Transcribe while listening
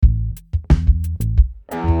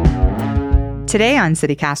Today on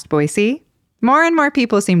CityCast Boise, more and more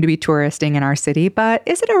people seem to be touristing in our city, but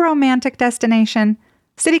is it a romantic destination?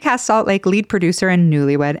 CityCast Salt Lake lead producer and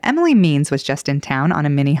newlywed Emily Means was just in town on a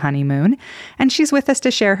mini honeymoon, and she's with us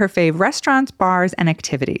to share her fave restaurants, bars, and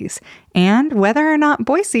activities, and whether or not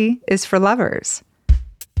Boise is for lovers.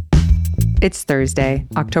 It's Thursday,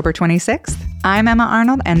 October 26th. I'm Emma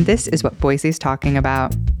Arnold, and this is what Boise's talking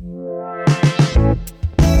about.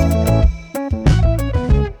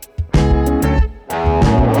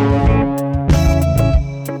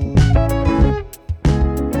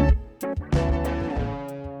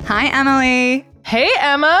 Hi, Emily. Hey,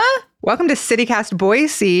 Emma. Welcome to CityCast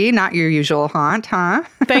Boise, not your usual haunt, huh?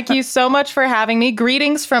 Thank you so much for having me.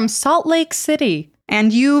 Greetings from Salt Lake City.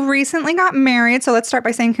 And you recently got married, so let's start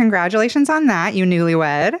by saying congratulations on that, you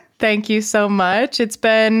newlywed. Thank you so much. It's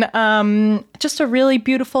been just a really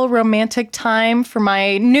beautiful, romantic time for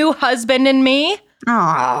my new husband and me.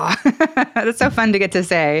 Aw, that's so fun to get to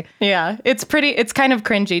say. Yeah, it's kind of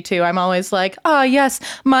cringy too. I'm always like, oh yes,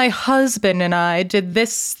 my husband and I did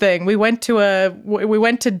this thing. We went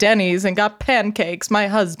to Denny's and got pancakes, my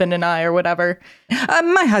husband and I, or whatever.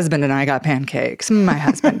 My husband and I got pancakes. My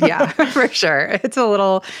husband, yeah, for sure. It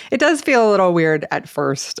does feel a little weird at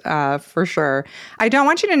first, for sure. I don't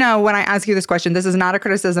want you to know when I ask you this question, this is not a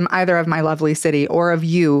criticism either of my lovely city or of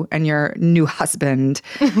you and your new husband.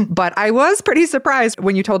 But I was pretty surprised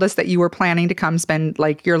when you told us that you were planning to come spend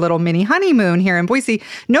like your little mini honeymoon here in Boise.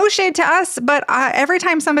 No shade to us, but every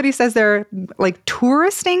time somebody says they're like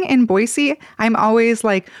touristing in Boise, I'm always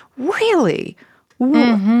like, really?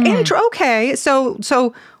 Okay,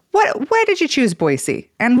 so why did you choose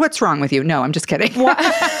Boise? And what's wrong with you? No, I'm just kidding.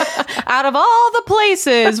 Out of all the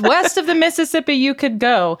places west of the Mississippi you could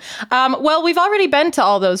go. Well, we've already been to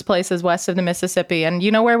all those places west of the Mississippi. And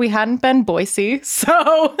you know where we hadn't been? Boise.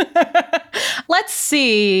 So let's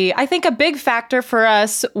see. I think a big factor for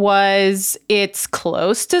us was it's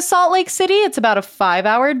close to Salt Lake City. It's about a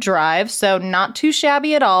 5-hour drive, so not too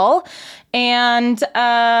shabby at all. And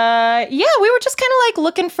we were just kind of like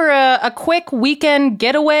looking for a quick weekend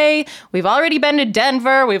getaway. We've already been to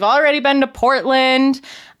Denver. We've already been to Portland,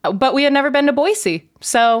 but we had never been to Boise.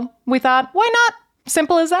 So we thought, why not?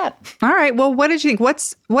 Simple as that. All right. Well, what did you think?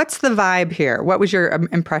 What's the vibe here? What was your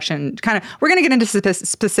impression? We're going to get into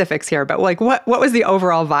specifics here, but like what was the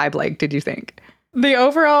overall vibe like, did you think? The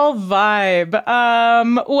overall vibe.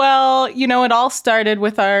 Well, it all started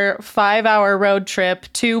with our 5-hour road trip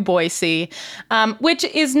to Boise, which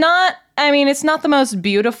is it's not the most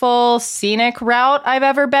beautiful scenic route I've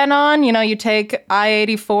ever been on. You take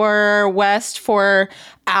I-84 west for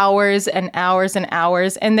hours and hours and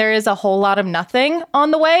hours, and there is a whole lot of nothing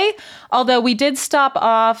on the way. Although we did stop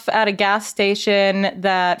off at a gas station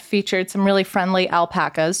that featured some really friendly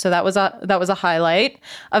alpacas, so that was a highlight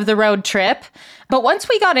of the road trip. But once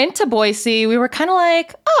we got into Boise, we were kind of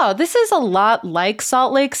like, oh, this is a lot like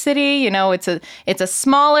Salt Lake City. It's a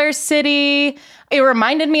smaller city. It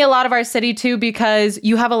reminded me a lot of our city, too, because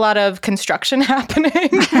you have a lot of construction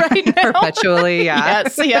happening right now. Perpetually, yeah.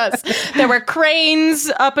 Yes. There were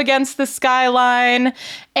cranes up against the skyline.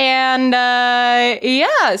 And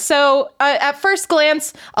so at first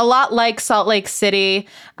glance, a lot like Salt Lake City.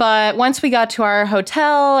 But once we got to our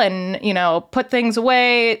hotel and, put things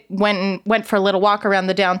away, went for a little walk around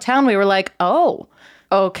the downtown, we were like, oh,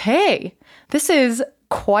 okay, this is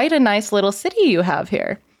quite a nice little city you have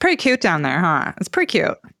here. Pretty cute down there, huh? It's pretty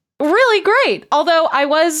cute. Really great. Although I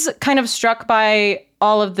was kind of struck by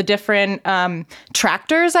all of the different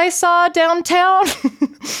tractors I saw downtown.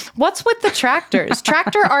 What's with the tractors?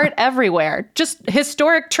 Tractor art everywhere. Just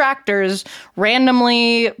historic tractors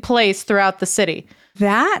randomly placed throughout the city.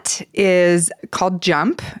 That is called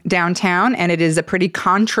Jump downtown, and it is a pretty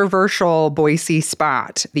controversial Boise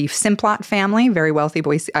spot. The Simplot family, very wealthy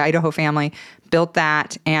Boise, Idaho family, built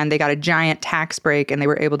that, and they got a giant tax break, and they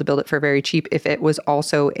were able to build it for very cheap if it was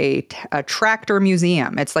also a tractor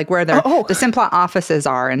museum. It's like where the Simplot offices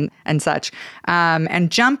are and such. And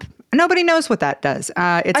Jump, nobody knows what that does.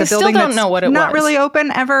 It's a building that's not really open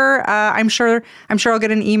ever. I'm sure I'll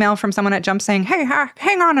get an email from someone at Jump saying, hey,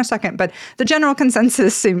 hang on a second. But the general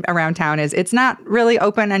consensus around town is it's not really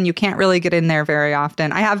open and you can't really get in there very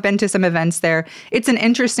often. I have been to some events there. It's an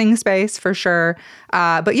interesting space for sure.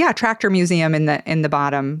 But yeah, tractor museum in the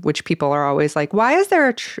bottom, which people are always like, why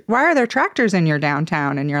are there tractors in your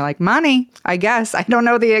downtown? And you're like, money, I guess. I don't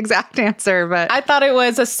know the exact answer, but I thought it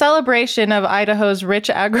was a celebration of Idaho's rich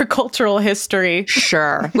agricultural history.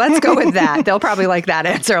 Sure. Let's go with that. They'll probably like that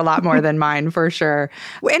answer a lot more than mine, for sure.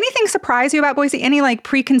 Anything surprise you about Boise? Any like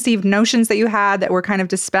preconceived notions that you had that were kind of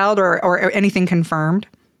dispelled or anything confirmed?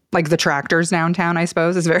 Like the tractors downtown, I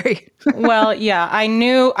suppose, is very... Well, yeah,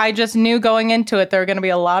 I just knew going into it, there were going to be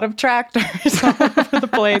a lot of tractors all over the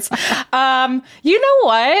place. You know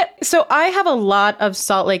what? So I have a lot of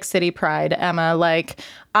Salt Lake City pride, Emma. Like,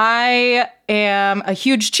 I am a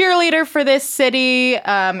huge cheerleader for this city.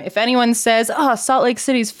 If anyone says, oh, Salt Lake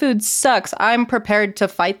City's food sucks, I'm prepared to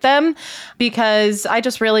fight them because I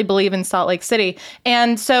just really believe in Salt Lake City.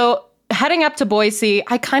 And so heading up to Boise,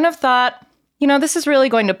 I kind of thought, this is really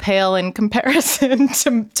going to pale in comparison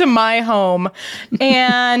to my home.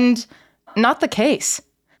 And not the case.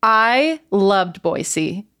 I loved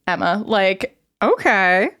Boise, Emma. Like,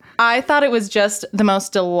 okay. I thought it was just the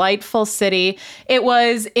most delightful city. It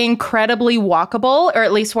was incredibly walkable, or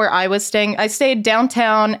at least where I was staying. I stayed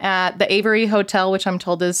downtown at the Avery Hotel, which I'm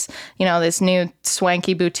told is, this new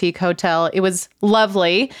swanky boutique hotel. It was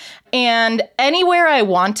lovely. And anywhere I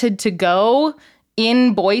wanted to go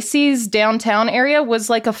in Boise's downtown area was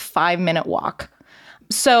like a 5-minute walk.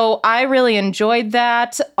 So I really enjoyed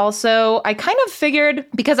that. Also, I kind of figured,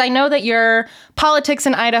 because I know that your politics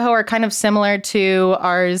in Idaho are kind of similar to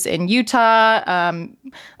ours in Utah.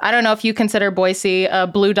 I don't know if you consider Boise a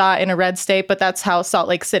blue dot in a red state, but that's how Salt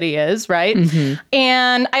Lake City is, right? Mm-hmm.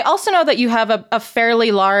 And I also know that you have a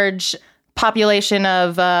fairly large population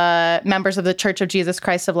of members of the Church of Jesus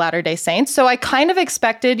Christ of Latter-day Saints. So I kind of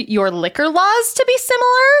expected your liquor laws to be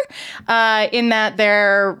similar in that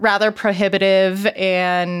they're rather prohibitive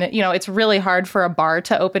and, it's really hard for a bar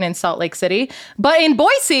to open in Salt Lake City. But in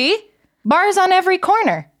Boise, bars on every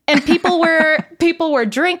corner and people were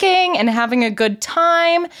drinking and having a good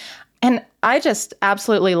time. And I just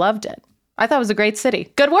absolutely loved it. I thought it was a great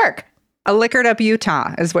city. Good work. A liquored up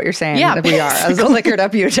Utah is what you're saying. Yeah, that we are as a liquored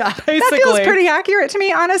up Utah. Basically. That feels pretty accurate to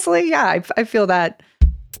me, honestly. Yeah, I feel that.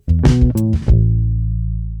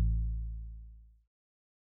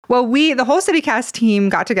 Well, the whole CityCast team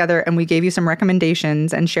got together and we gave you some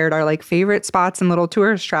recommendations and shared our favorite spots and little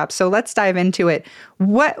tourist traps. So let's dive into it.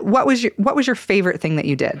 What was your favorite thing that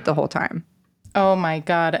you did the whole time? Oh my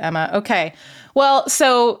God, Emma. Okay. Well,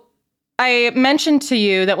 so I mentioned to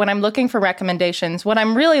you that when I'm looking for recommendations, what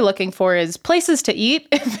I'm really looking for is places to eat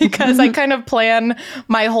because I kind of plan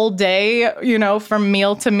my whole day, from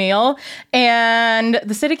meal to meal. And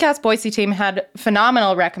the CityCast Boise team had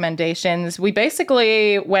phenomenal recommendations. We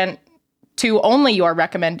basically went to only your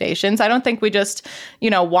recommendations. I don't think we just,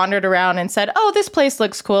 wandered around and said, oh, this place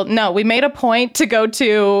looks cool. No, we made a point to go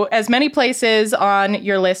to as many places on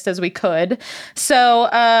your list as we could. So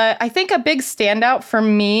I think a big standout for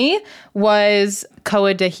me was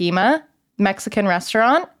Koa de Hima Mexican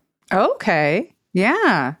restaurant. Okay.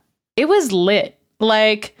 Yeah. It was lit.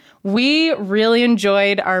 We really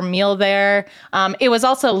enjoyed our meal there. It was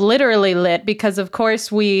also literally lit because, of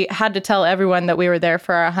course, we had to tell everyone that we were there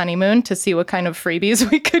for our honeymoon to see what kind of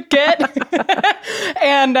freebies we could get.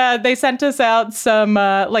 And they sent us out some,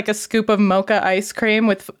 a scoop of mocha ice cream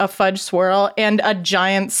with a fudge swirl and a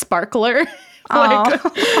giant sparkler.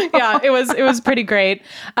 Yeah, it was pretty great.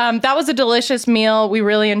 That was a delicious meal. We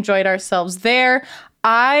really enjoyed ourselves there.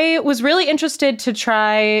 I was really interested to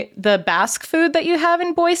try the Basque food that you have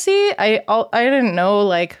in Boise. I didn't know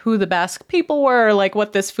who the Basque people were or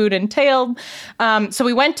what this food entailed. So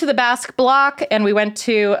we went to the Basque Block and we went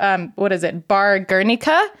to Bar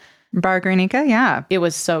Guernica. Bar Guernica, yeah. It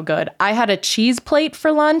was so good. I had a cheese plate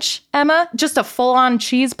for lunch, Emma, just a full-on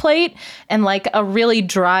cheese plate and a really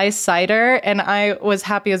dry cider, and I was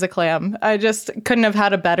happy as a clam. I just couldn't have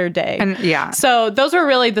had a better day. And yeah. So those were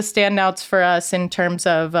really the standouts for us in terms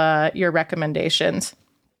of your recommendations.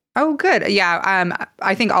 Oh, good. Yeah.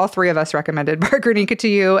 I think all three of us recommended Bar Guernica to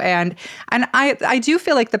you. And I do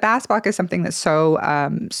feel like the Basque Block is something that's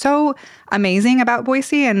so amazing about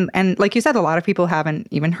Boise. And like you said, a lot of people haven't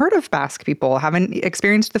even heard of Basque people, haven't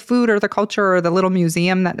experienced the food or the culture or the little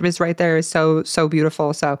museum that is right there is so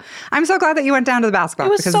beautiful. So I'm so glad that you went down to the Basque Block.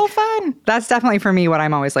 It was so fun. That's definitely for me what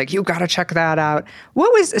I'm always like, you got to check that out.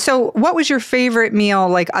 What was your favorite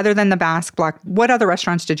meal, other than the Basque Block? What other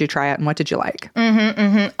restaurants did you try at and what did you like?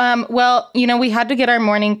 Well, we had to get our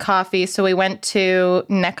morning coffee, so we went to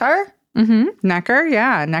Neckar. Mm-hmm. Neckar,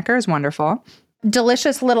 yeah. Neckar is wonderful.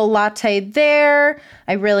 Delicious little latte there.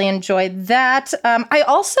 I really enjoyed that. I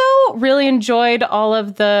also really enjoyed all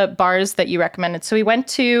of the bars that you recommended. So we went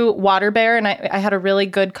to Water Bear, and I had a really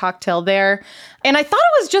good cocktail there. And I thought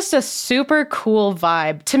it was just a super cool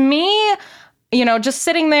vibe. To me, just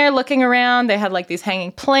sitting there looking around, they had these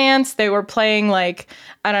hanging plants. They were playing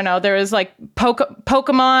I don't know, there was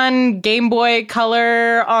Pokemon Game Boy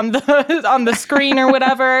Color on the screen or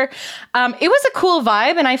whatever. It was a cool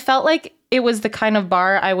vibe, and I felt like it was the kind of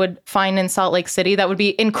bar I would find in Salt Lake City that would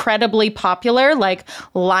be incredibly popular, like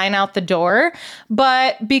line out the door.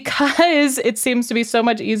 But because it seems to be so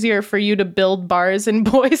much easier for you to build bars in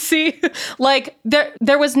Boise, like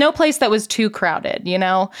there was no place that was too crowded, you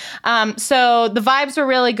know? So the vibes were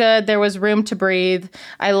really good. There was room to breathe.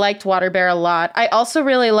 I liked Water Bear a lot. I also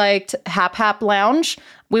really liked Hap Hap Lounge.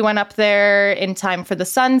 We went up there in time for the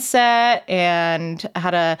sunset and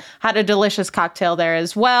had a delicious cocktail there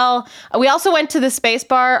as well. We also went to the Space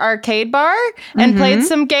Bar arcade bar and played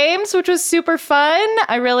some games, which was super fun.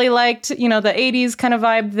 I really liked, you know, the 80s kind of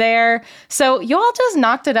vibe there. So you all just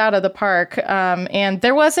knocked it out of the park. And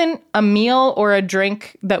there wasn't a meal or a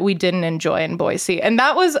drink that we didn't enjoy in Boise. And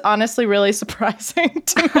that was honestly really surprising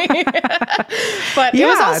to me. But it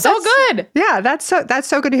was all so good. Yeah, that's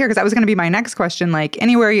so good to hear, because that was going to be my next question. Like,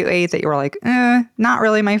 anywhere you ate that you were like, not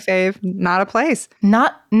really my fave, not a place.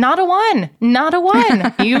 Not a one.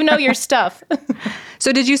 You know your stuff.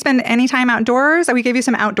 So did you spend any time outdoors? We gave you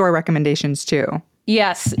some outdoor recommendations too.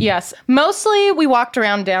 Yes. Mostly we walked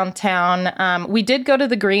around downtown. We did go to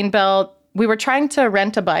the Greenbelt. We were trying to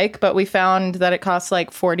rent a bike, but we found that it costs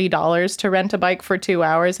like $40 to rent a bike for 2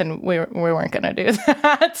 hours, and we weren't going to do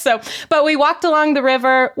that. But we walked along the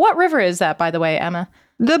river. What river is that, by the way, Emma?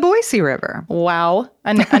 The Boise River. Wow.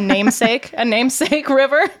 A namesake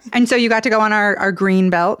river. And so you got to go on our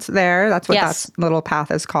green belt there. That's what that little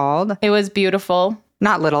path is called. It was beautiful.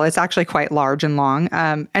 Not little. It's actually quite large and long,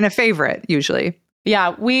 and a favorite usually.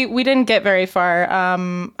 Yeah, we didn't get very far.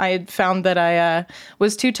 I found that I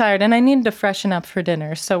was too tired and I needed to freshen up for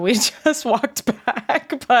dinner, so we just walked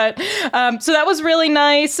back. But so that was really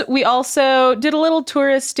nice. We also did a little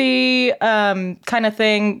touristy kind of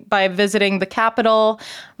thing by visiting the Capitol.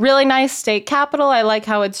 Really nice state capitol. I like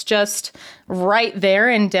how it's just right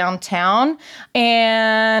there in downtown.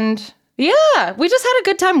 And yeah, we just had a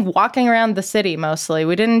good time walking around the city mostly.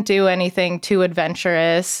 We didn't do anything too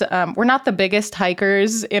adventurous. We're not the biggest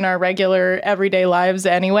hikers in our regular everyday lives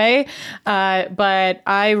anyway, but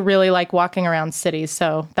I really like walking around cities,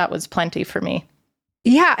 so that was plenty for me.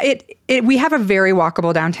 Yeah, we have a very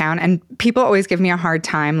walkable downtown, and people always give me a hard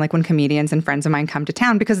time, like when comedians and friends of mine come to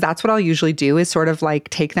town, because that's what I'll usually do is sort of like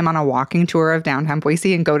take them on a walking tour of downtown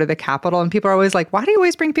Boise and go to the Capitol. And people are always like, why do you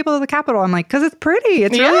always bring people to the Capitol? I'm like, because it's pretty.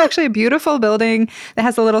 It's really actually a beautiful building that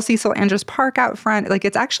has a little Cecil Andrews Park out front. Like,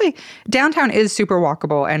 it's actually, downtown is super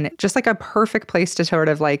walkable and just like a perfect place to sort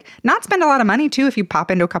of like not spend a lot of money too if you pop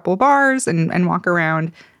into a couple of bars and walk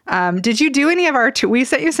around. Did you do any of we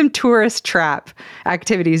sent you some tourist trap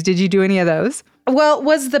activities. Did you do any of those? Well,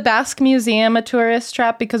 was the Basque Museum a tourist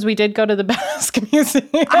trap? Because we did go to the Basque Museum.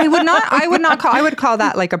 I would call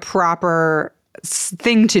that like a proper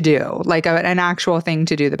thing to do, like an actual thing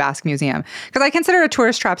to do, the Basque Museum. Because I consider a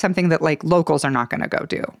tourist trap something that like locals are not going to go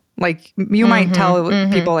do. Like you might tell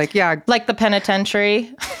people like, yeah. Like the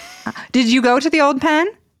penitentiary. Did you go to the old pen?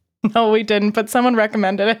 No, we didn't, but someone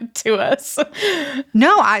recommended it to us.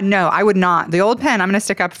 No, I would not. The old pen, I'm going to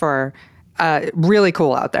stick up for. Really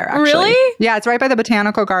cool out there, actually. Really? Yeah, it's right by the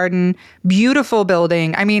Botanical Garden. Beautiful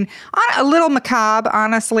building. I mean, a little macabre,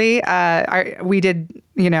 honestly. We did,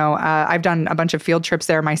 I've done a bunch of field trips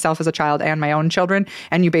there myself as a child and my own children.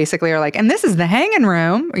 And you basically are like, and this is the hanging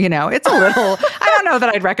room. It's a little, I don't know that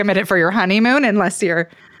I'd recommend it for your honeymoon unless you're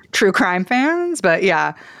true crime fans, but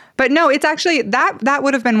yeah. But no, it's actually, that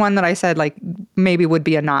would have been one that I said like maybe would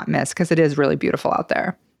be a not miss because it is really beautiful out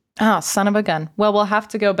there. Oh, son of a gun. Well, we'll have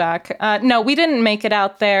to go back. No, we didn't make it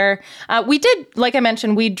out there. We did, like I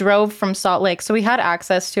mentioned, we drove from Salt Lake, so we had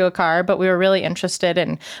access to a car, but we were really interested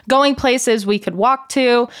in going places we could walk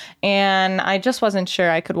to, and I just wasn't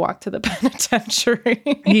sure I could walk to the penitentiary.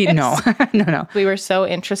 No. We were so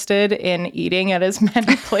interested in eating at as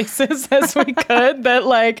many places as we could that,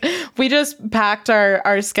 like, we just packed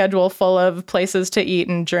our schedule full of places to eat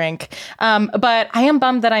and drink. But I am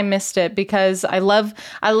bummed that I missed it because I love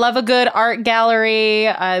a good art gallery.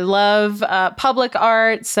 I love public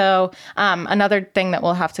art. So another thing that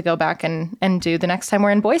we'll have to go back and do the next time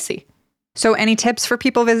we're in Boise. So any tips for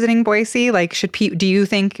people visiting Boise? Like, do you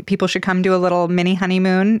think people should come do a little mini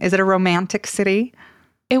honeymoon? Is it a romantic city?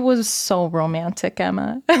 It was so romantic,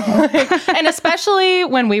 Emma. And especially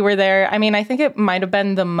when we were there, I mean, I think it might have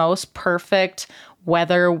been the most perfect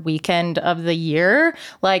weather weekend of the year.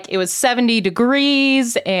 Like, it was 70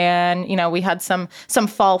 degrees and, we had some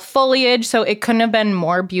fall foliage, so it couldn't have been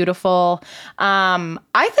more beautiful.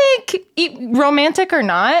 I think, romantic or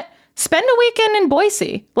not, spend a weekend in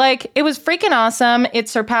Boise. Like, it was freaking awesome. It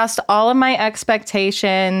surpassed all of my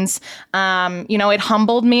expectations. It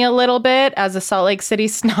humbled me a little bit as a Salt Lake City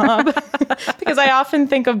snob because I often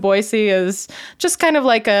think of Boise as just kind of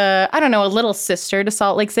like a little sister to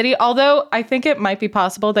Salt Lake City. Although I think it might be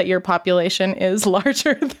possible that your population is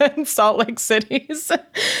larger than Salt Lake City's.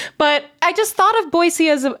 But I just thought of Boise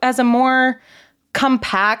as a more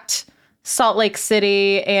compact Salt Lake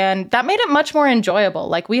City, and that made it much more enjoyable.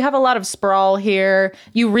 Like, we have a lot of sprawl here.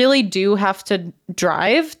 You really do have to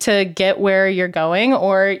drive to get where you're going,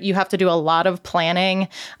 or you have to do a lot of planning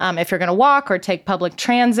if you're going to walk or take public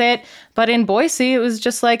transit. But in Boise, it was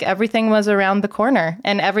just like everything was around the corner,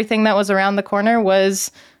 and everything that was around the corner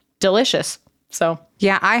was delicious. So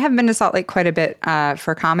yeah, I have been to Salt Lake quite a bit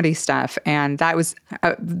for comedy stuff. And that was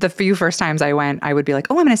the few first times I went, I would be like,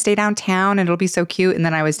 oh, I'm going to stay downtown and it'll be so cute. And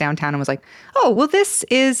then I was downtown and was like, oh, well, this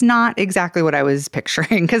is not exactly what I was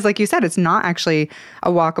picturing. Because like you said, it's not actually a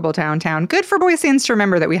walkable downtown. Good for Boiseans to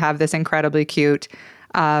remember that we have this incredibly cute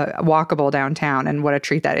walkable downtown, and what a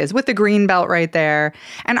treat that is with the green belt right there.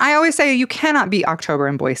 And I always say you cannot beat October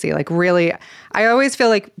in Boise. Like, really, I always feel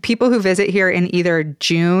like people who visit here in either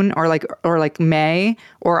June or like May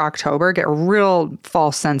or October get a real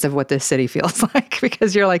false sense of what this city feels like,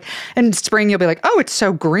 because you're like, in spring you'll be like, oh, it's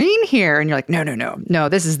so green here, and you're like, no,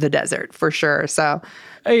 this is the desert for sure. So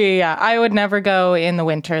yeah, I would never go in the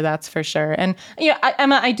winter, that's for sure. And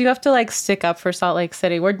Emma, I do have to like stick up for Salt Lake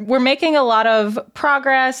City. We're making a lot of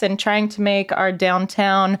progress and trying to make our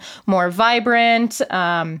downtown more vibrant.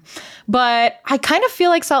 But I kind of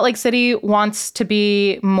feel like Salt Lake City wants to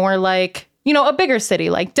be more like, a bigger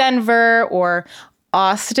city like Denver or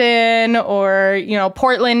Austin or,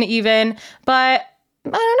 Portland even. But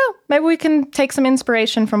I don't know, maybe we can take some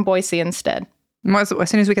inspiration from Boise instead. As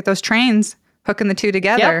soon as we get those trains hooking the two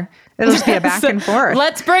together, it'll just be a back and forth.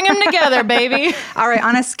 Let's bring them together, baby. All right.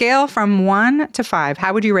 On a scale from 1 to 5,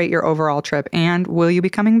 how would you rate your overall trip? And will you be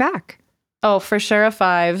coming back? Oh, for sure a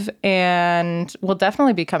 5. And we'll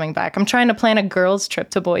definitely be coming back. I'm trying to plan a girls'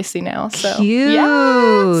 trip to Boise now. So, cute.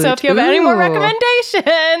 Yeah. So if you have any more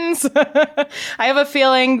recommendations, I have a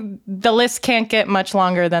feeling the list can't get much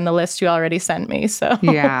longer than the list you already sent me. So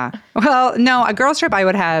yeah. Well, no, a girls' trip I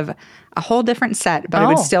would have a whole different set, but it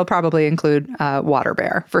would still probably include water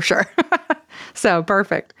bear for sure. So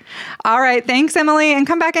perfect. All right. Thanks, Emily. And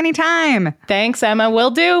come back anytime. Thanks, Emma.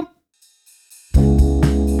 Will do.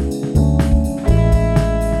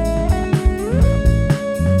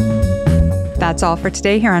 That's all for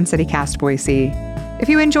today here on CityCast Boise. If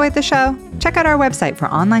you enjoyed the show, check out our website for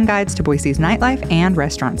online guides to Boise's nightlife and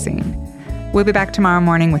restaurant scene. We'll be back tomorrow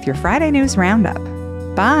morning with your Friday News Roundup.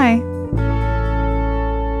 Bye.